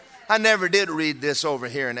 I never did read this over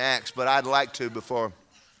here in Acts, but I'd like to before.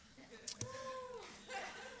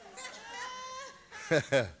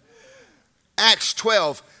 Acts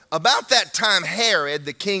 12. About that time, Herod,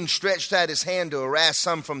 the king, stretched out his hand to harass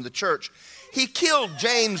some from the church. He killed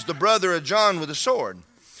James, the brother of John, with a sword.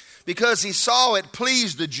 Because he saw it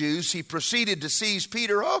pleased the Jews, he proceeded to seize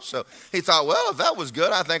Peter also. He thought, well, if that was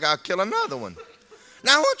good, I think I'll kill another one.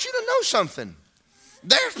 Now, I want you to know something.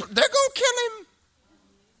 They're going to kill him.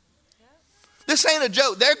 This ain't a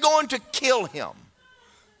joke. They're going to kill him.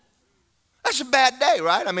 That's a bad day,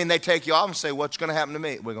 right? I mean, they take you off and say, "What's going to happen to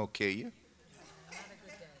me?" "We're going to kill you."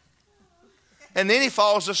 And then he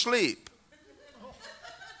falls asleep.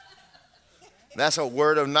 That's a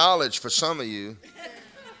word of knowledge for some of you.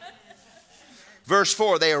 Verse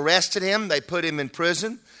 4, they arrested him. They put him in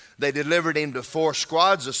prison. They delivered him to 4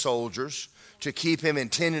 squads of soldiers to keep him,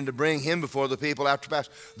 intending to bring him before the people after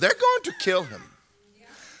Passover. They're going to kill him.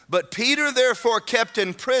 But Peter therefore kept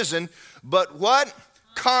in prison. But what?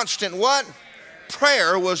 Constant what?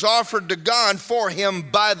 Prayer was offered to God for him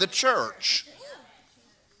by the church.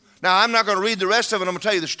 Now, I'm not going to read the rest of it. I'm going to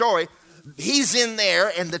tell you the story. He's in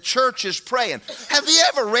there and the church is praying. Have you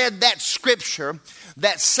ever read that scripture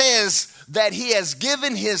that says that he has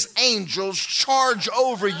given his angels charge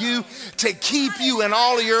over you to keep you in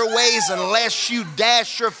all of your ways unless you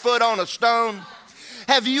dash your foot on a stone?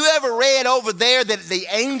 Have you ever read over there that the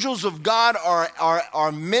angels of God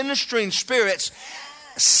are ministering spirits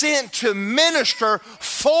sent to minister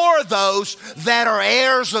for those that are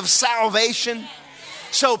heirs of salvation?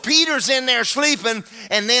 So Peter's in there sleeping,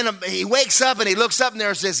 and then he wakes up and he looks up and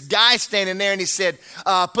there's this guy standing there, and he said,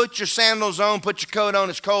 "Put your sandals on, put your coat on,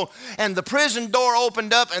 it's cold." And the prison door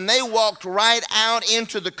opened up and they walked right out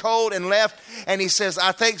into the cold and left. And he says,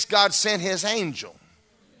 "I think God sent his angel."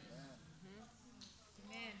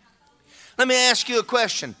 Let me ask you a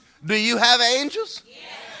question. Do you have angels? Yes.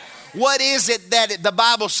 What is it that the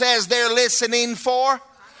Bible says they're listening for?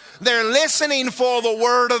 They're listening for the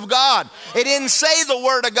Word of God. It didn't say the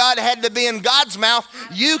Word of God had to be in God's mouth.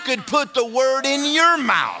 You could put the Word in your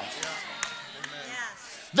mouth.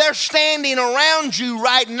 They're standing around you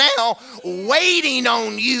right now, waiting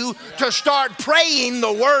on you to start praying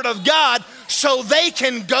the Word of God so they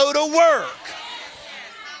can go to work.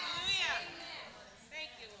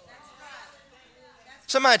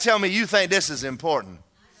 Somebody tell me you think this is important.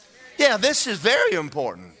 Yeah, this is very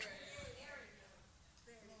important.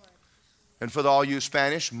 And for all you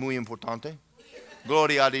Spanish, muy importante.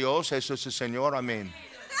 Gloria a Dios, Jesús es Señor, amén.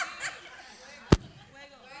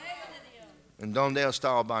 ¿En dónde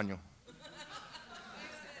está el baño?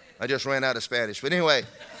 I just ran out of Spanish. But anyway,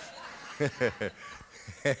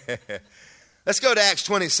 let's go to Acts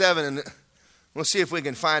 27 and we'll see if we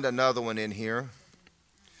can find another one in here.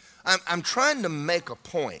 I'm trying to make a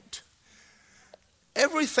point.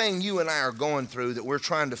 Everything you and I are going through that we're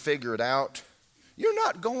trying to figure it out, you're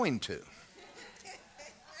not going to.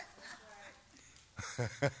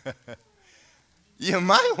 You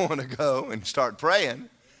might want to go and start praying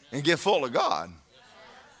and get full of God.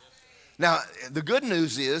 Now, the good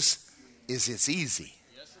news is it's easy.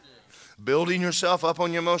 Building yourself up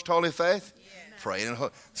on your most holy faith, praying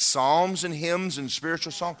psalms and hymns and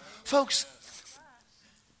spiritual songs. Folks,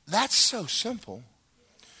 that's so simple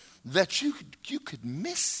that you could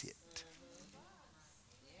miss it.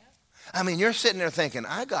 I mean, you're sitting there thinking,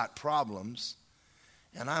 I got problems,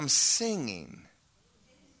 and I'm singing.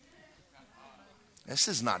 This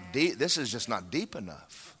is not deep. This is just not deep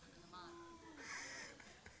enough.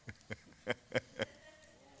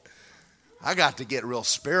 I got to get real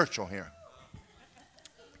spiritual here.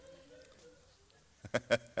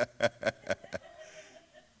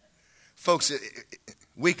 Folks,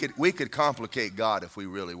 we could complicate God if we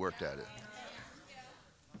really worked at it.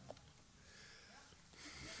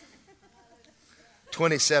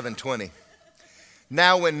 (27:20).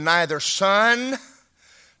 Now when neither sun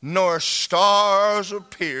nor stars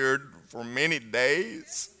appeared for many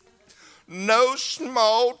days, no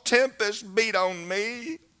small tempest beat on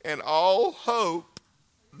me, and all hope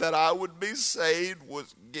that I would be saved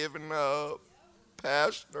was given up.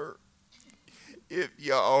 Pastor, if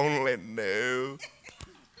you only knew,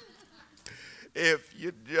 if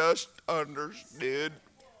you just understood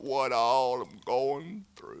what all I'm going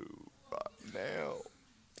through right now,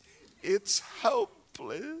 it's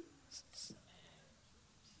hopeless.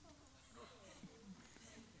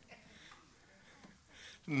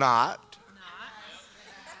 Not.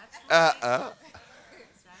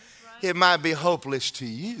 It might be hopeless to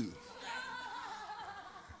you.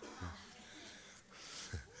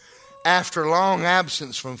 After long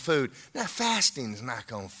absence from food. Now, fasting's not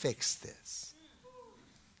going to fix this.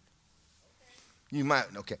 You might,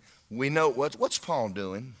 okay. We know what's Paul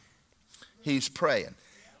doing? He's praying.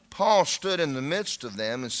 Paul stood in the midst of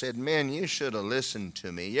them and said, men, you should have listened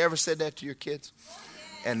to me. You ever said that to your kids?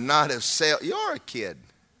 And not have sailed. You're a kid.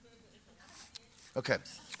 Okay.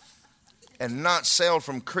 And not sailed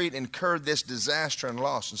from Crete, incurred this disaster and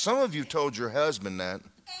loss. And some of you told your husband that.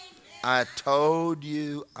 I told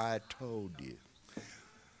you.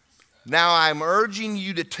 Now I'm urging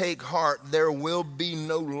you to take heart. There will be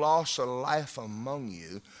no loss of life among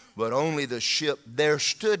you, but only the ship. There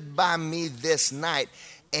stood by me this night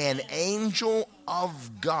an angel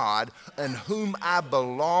of God, in whom I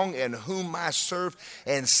belong and whom I serve,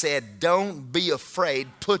 and said, don't be afraid.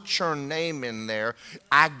 Put your name in there.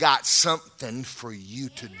 I got something for you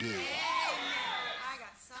to do.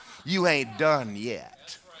 You ain't done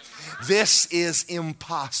yet. This is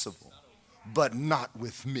impossible, but not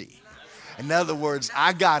with me. In other words,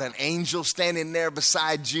 I got an angel standing there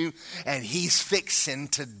beside you, and he's fixing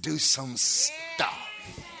to do some stuff.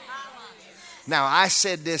 Now, I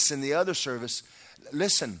said this in the other service.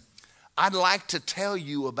 Listen, I'd like to tell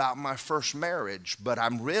you about my first marriage, but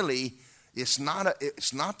it's not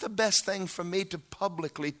the best thing for me to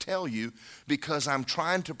publicly tell you, because I'm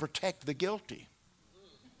trying to protect the guilty.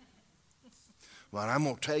 Well, I'm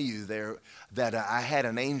going to tell you that I had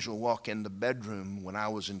an angel walk in the bedroom when I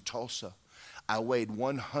was in Tulsa. I weighed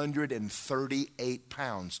 138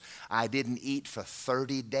 pounds. I didn't eat for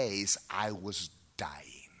 30 days. I was dying.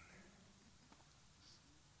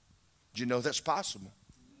 Do you know that's possible?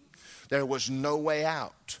 There was no way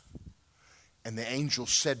out. And the angel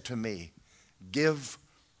said to me, give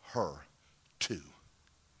her to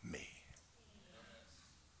me.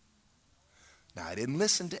 Now, I didn't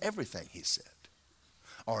listen to everything he said,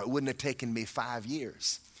 or it wouldn't have taken me 5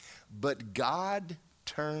 years. But God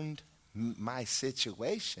turned my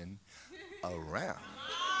situation around.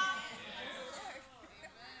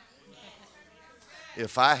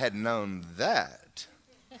 If I had known that,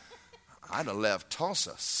 I'd have left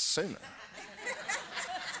Tulsa sooner.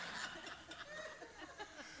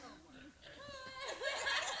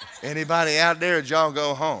 Anybody out there, did y'all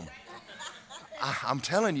go home? I'm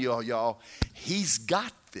telling y'all, he's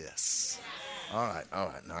got this. All right.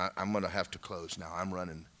 Now, I'm going to have to close now. I'm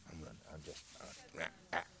running.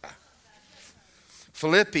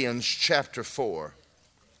 Philippians chapter 4.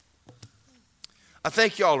 I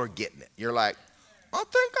think y'all are getting it. You're like, I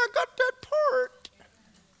think I got that part.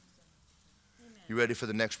 You ready for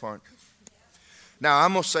the next part? Now,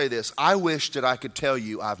 I'm going to say this. I wish that I could tell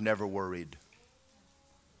you I've never worried.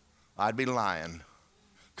 I'd be lying,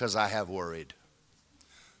 because I have worried.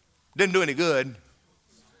 Didn't do any good,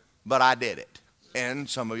 but I did it. And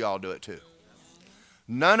some of y'all do it too.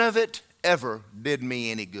 None of it ever did me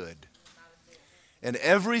any good. In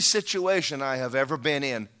every situation I have ever been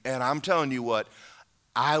in, and I'm telling you what,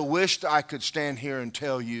 I wished I could stand here and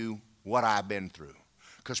tell you what I've been through.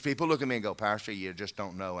 Because people look at me and go, Pastor, you just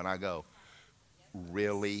don't know. And I go,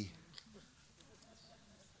 really?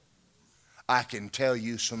 I can tell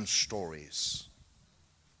you some stories.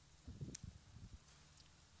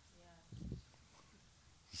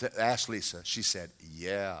 Ask Lisa. She said,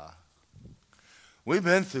 yeah. We've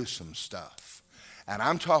been through some stuff. And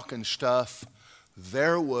I'm talking stuff,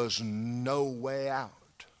 there was no way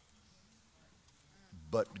out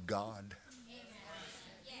but God.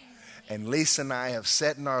 And Lisa and I have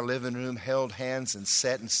sat in our living room, held hands, and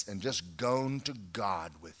sat and just gone to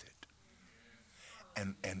God with it.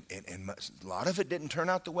 And a lot of it didn't turn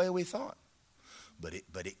out the way we thought. But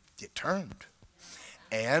it turned.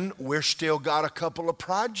 And we're still got a couple of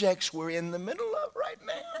projects we're in the middle of right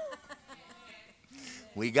now.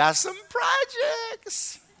 We got some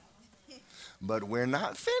projects, but we're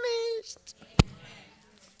not finished.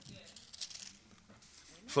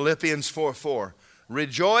 Philippians 4:4.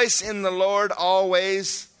 Rejoice in the Lord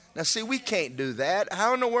always. Now see, we can't do that.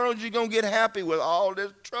 How in the world are you going to get happy with all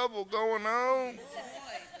this trouble going on?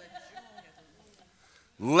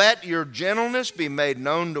 Let your gentleness be made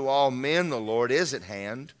known to all men. The Lord is at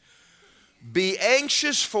hand. Be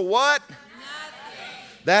anxious for what? Nothing.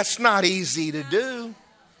 That's not easy to do.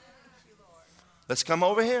 Let's come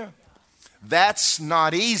over here. That's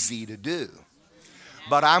not easy to do.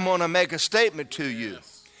 But I'm going to make a statement to you.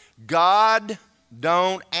 God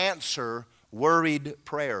don't answer worried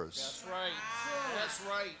prayers. That's right. That's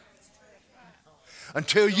right.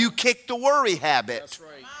 Until you kick the worry habit. That's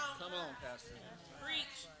right. Come on, Pastor. Preach.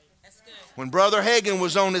 That's good. When Brother Hagin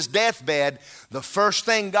was on his deathbed, the first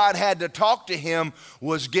thing God had to talk to him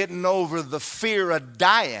was getting over the fear of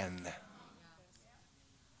dying.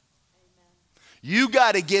 You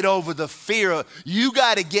got to get over the fear. You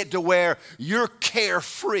got to get to where you're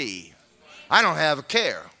carefree. I don't have a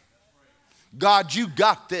care. God, you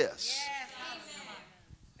got this.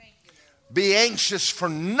 Be anxious for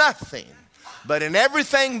nothing, but in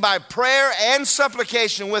everything by prayer and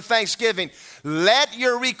supplication with thanksgiving, let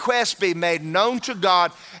your requests be made known to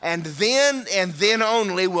God, and then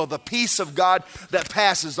only will the peace of God that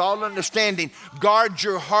passes all understanding guard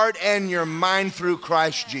your heart and your mind through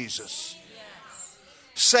Christ Jesus.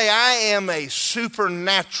 Say, I am a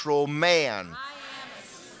supernatural man.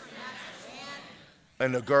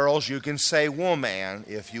 And the girls, you can say woman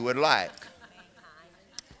if you would like.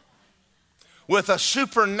 With a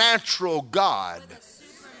supernatural God.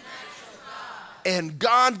 And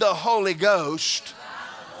God the Holy Ghost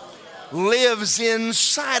lives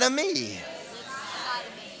inside of me.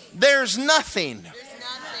 There's nothing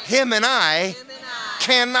him and I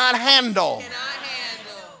cannot handle.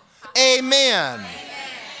 Amen.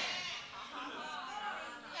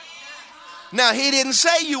 Now, he didn't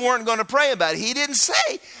say you weren't going to pray about it. He didn't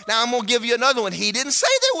say, now I'm going to give you another one. He didn't say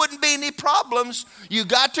there wouldn't be any problems. You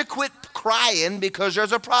got to quit crying because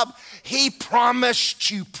there's a problem. He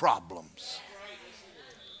promised you problems.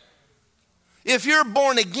 If you're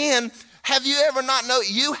born again, have you ever not known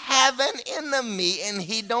you have an enemy and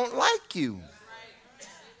he don't like you?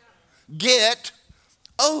 Get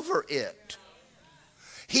over it.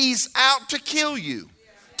 He's out to kill you,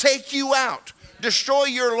 take you out, destroy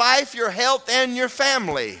your life, your health, and your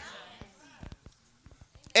family.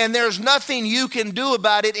 And there's nothing you can do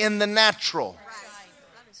about it in the natural.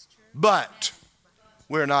 But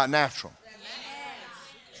we're not natural.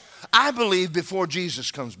 I believe before Jesus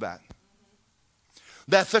comes back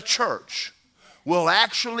that the church will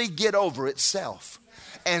actually get over itself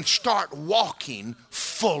and start walking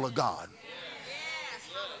full of God.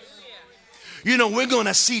 You know, we're going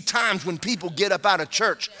to see times when people get up out of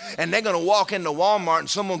church and they're going to walk into Walmart and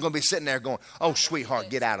someone's going to be sitting there going, oh,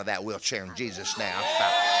 sweetheart, get out of that wheelchair in Jesus' name.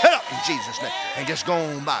 Get up in Jesus' name. And just go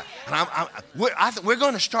on by. And we're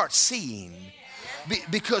going to start seeing,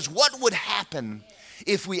 because what would happen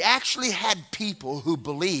if we actually had people who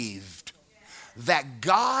believed that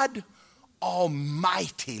God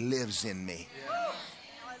Almighty lives in me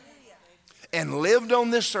and lived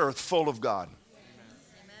on this earth full of God?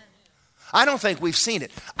 I don't think we've seen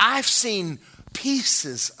it. I've seen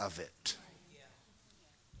pieces of it.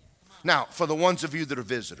 Now, for the ones of you that are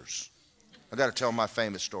visitors, I got to tell my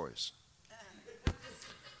famous stories.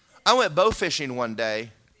 I went bow fishing one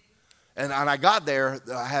day, and I got there,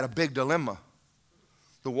 I had a big dilemma.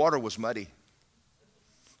 The water was muddy.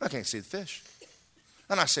 I can't see the fish.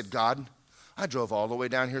 And I said, God, I drove all the way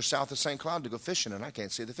down here south of St. Cloud to go fishing, and I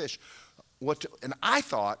can't see the fish. And I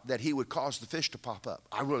thought that he would cause the fish to pop up.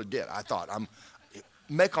 I really did. I thought,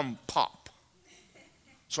 make them pop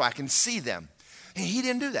so I can see them. And he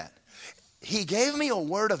didn't do that. He gave me a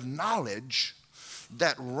word of knowledge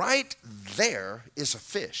that right there is a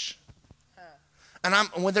fish. And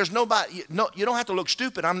when there's nobody, you don't have to look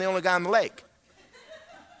stupid. I'm the only guy in the lake.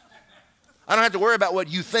 I don't have to worry about what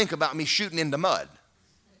you think about me shooting in the mud.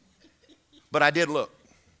 But I did look.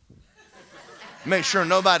 Make sure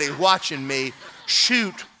nobody's watching me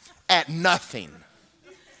shoot at nothing.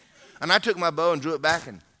 And I took my bow and drew it back.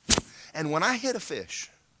 And when I hit a fish,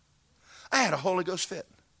 I had a Holy Ghost fit.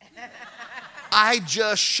 I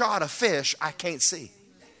just shot a fish I can't see.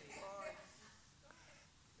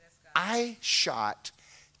 I shot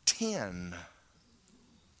 10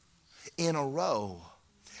 in a row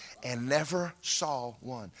and never saw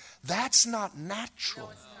one. That's not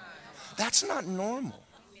natural. That's not normal.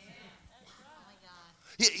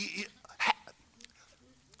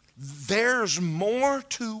 There's more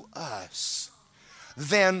to us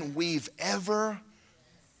than we've ever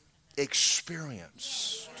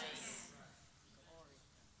experienced.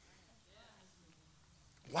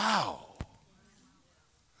 Wow.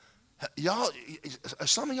 Y'all, are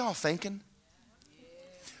some of y'all thinking?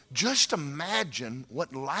 Just imagine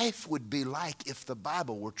what life would be like if the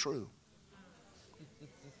Bible were true.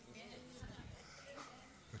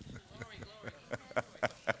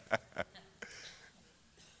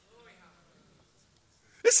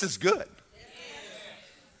 This is good.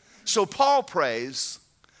 So Paul prays,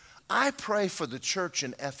 I pray for the church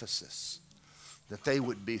in Ephesus that they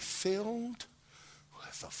would be filled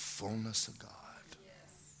with the fullness of God.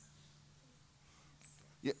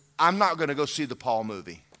 I'm not going to go see the Paul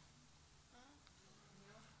movie.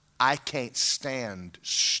 I can't stand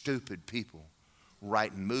stupid people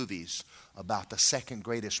writing movies about the second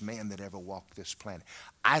greatest man that ever walked this planet.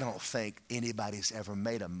 I don't think anybody's ever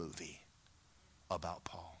made a movie about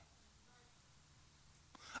Paul.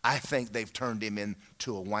 I think they've turned him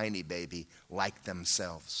into a whiny baby like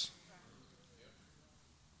themselves.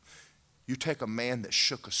 You take a man that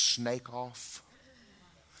shook a snake off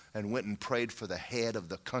and went and prayed for the head of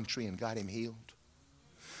the country and got him healed.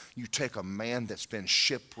 You take a man that's been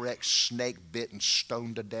shipwrecked, snake bit, and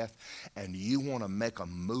stoned to death, and you want to make a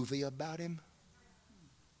movie about him?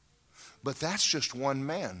 But that's just one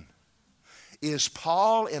man. Is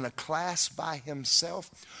Paul in a class by himself?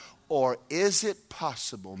 Or is it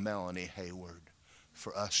possible, Melanie Hayward,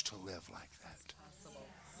 for us to live like that?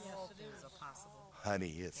 Yes, it is possible.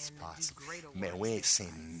 Honey, it's possible. Man, we ain't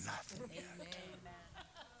seen nothing yet.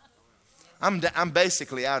 I'm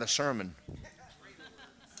basically out of sermon.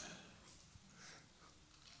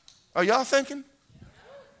 Are y'all thinking?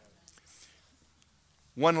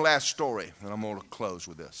 One last story, and I'm going to close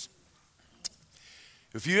with this.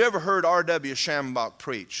 If you ever heard R.W. Shambach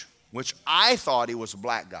preach, which I thought he was a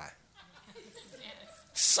black guy.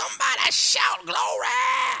 Somebody shout glory!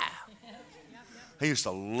 I used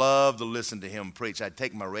to love to listen to him preach. I'd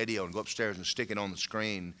take my radio and go upstairs and stick it on the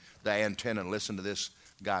screen, the antenna, and listen to this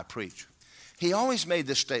guy preach. He always made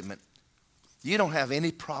this statement: you don't have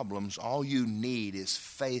any problems. All you need is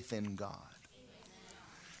faith in God.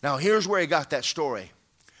 Now, here's where he got that story.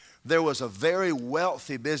 There was a very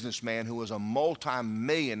wealthy businessman who was a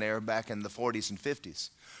multi-millionaire back in the 40s and 50s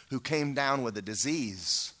who came down with a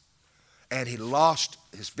disease. And he lost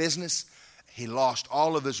his business. He lost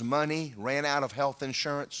all of his money, ran out of health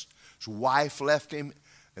insurance. His wife left him,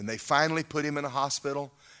 and they finally put him in a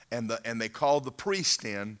hospital. And they called the priest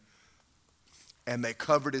in, and they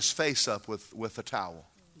covered his face up with a towel.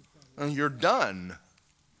 And you're done.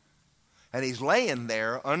 And he's laying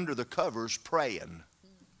there under the covers praying.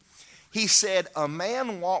 He said, a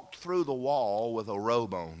man walked through the wall with a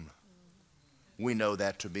robe on. We know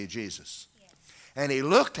that to be Jesus. And he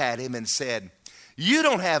looked at him and said, you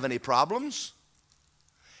don't have any problems.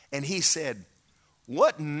 And he said,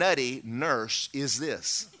 what nutty nurse is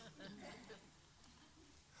this?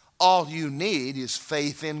 All you need is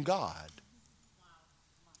faith in God.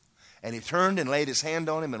 And he turned and laid his hand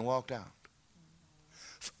on him and walked out.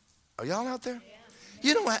 Are y'all out there?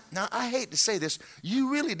 You don't have, now I hate to say this,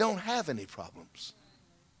 you really don't have any problems.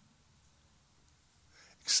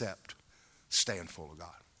 Except staying full of God.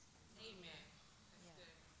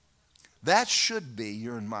 That should be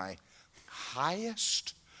your and my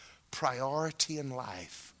highest priority in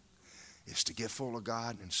life, is to get full of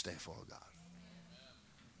God and stay full of God.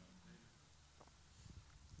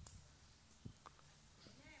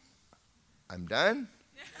 I'm done.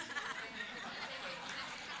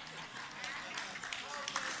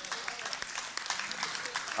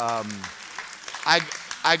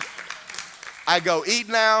 I go eat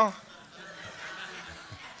now.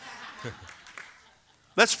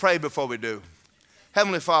 Let's pray before we do.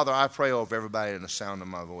 Heavenly Father, I pray over everybody in the sound of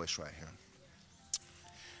my voice right here.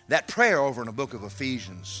 That prayer over in the book of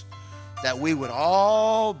Ephesians, that we would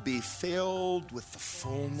all be filled with the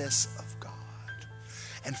fullness of God.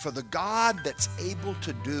 And for the God that's able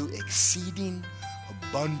to do exceeding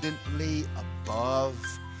abundantly above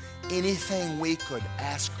anything we could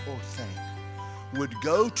ask or think, would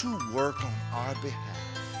go to work on our behalf.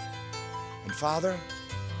 And Father,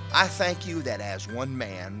 I thank you that as one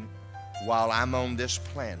man, while I'm on this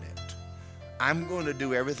planet, I'm going to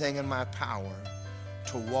do everything in my power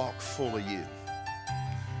to walk full of you.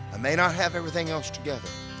 I may not have everything else together,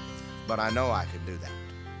 but I know I can do that.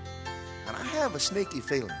 And I have a sneaky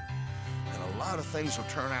feeling that a lot of things will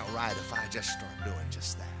turn out right if I just start doing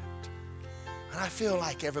just that. And I feel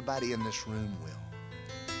like everybody in this room will.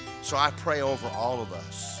 So I pray over all of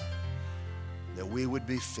us that we would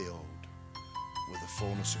be filled with the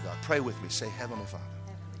fullness of God. Pray with me. Say, Heavenly Father,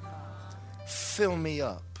 Fill me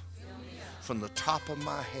up from the top of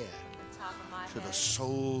my head to the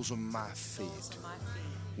soles of my feet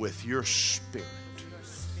with your Spirit.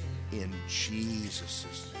 In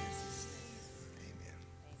Jesus' name.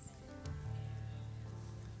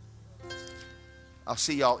 Amen. I'll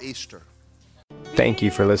see y'all Easter. Thank you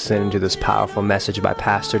for listening to this powerful message by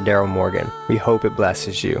Pastor Daryl Morgan. We hope it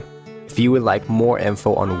blesses you. If you would like more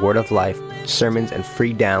info on Word of Life, sermons, and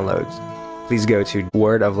free downloads, please go to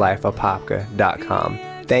wordoflifeapopka.com.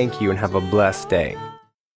 Thank you and have a blessed day.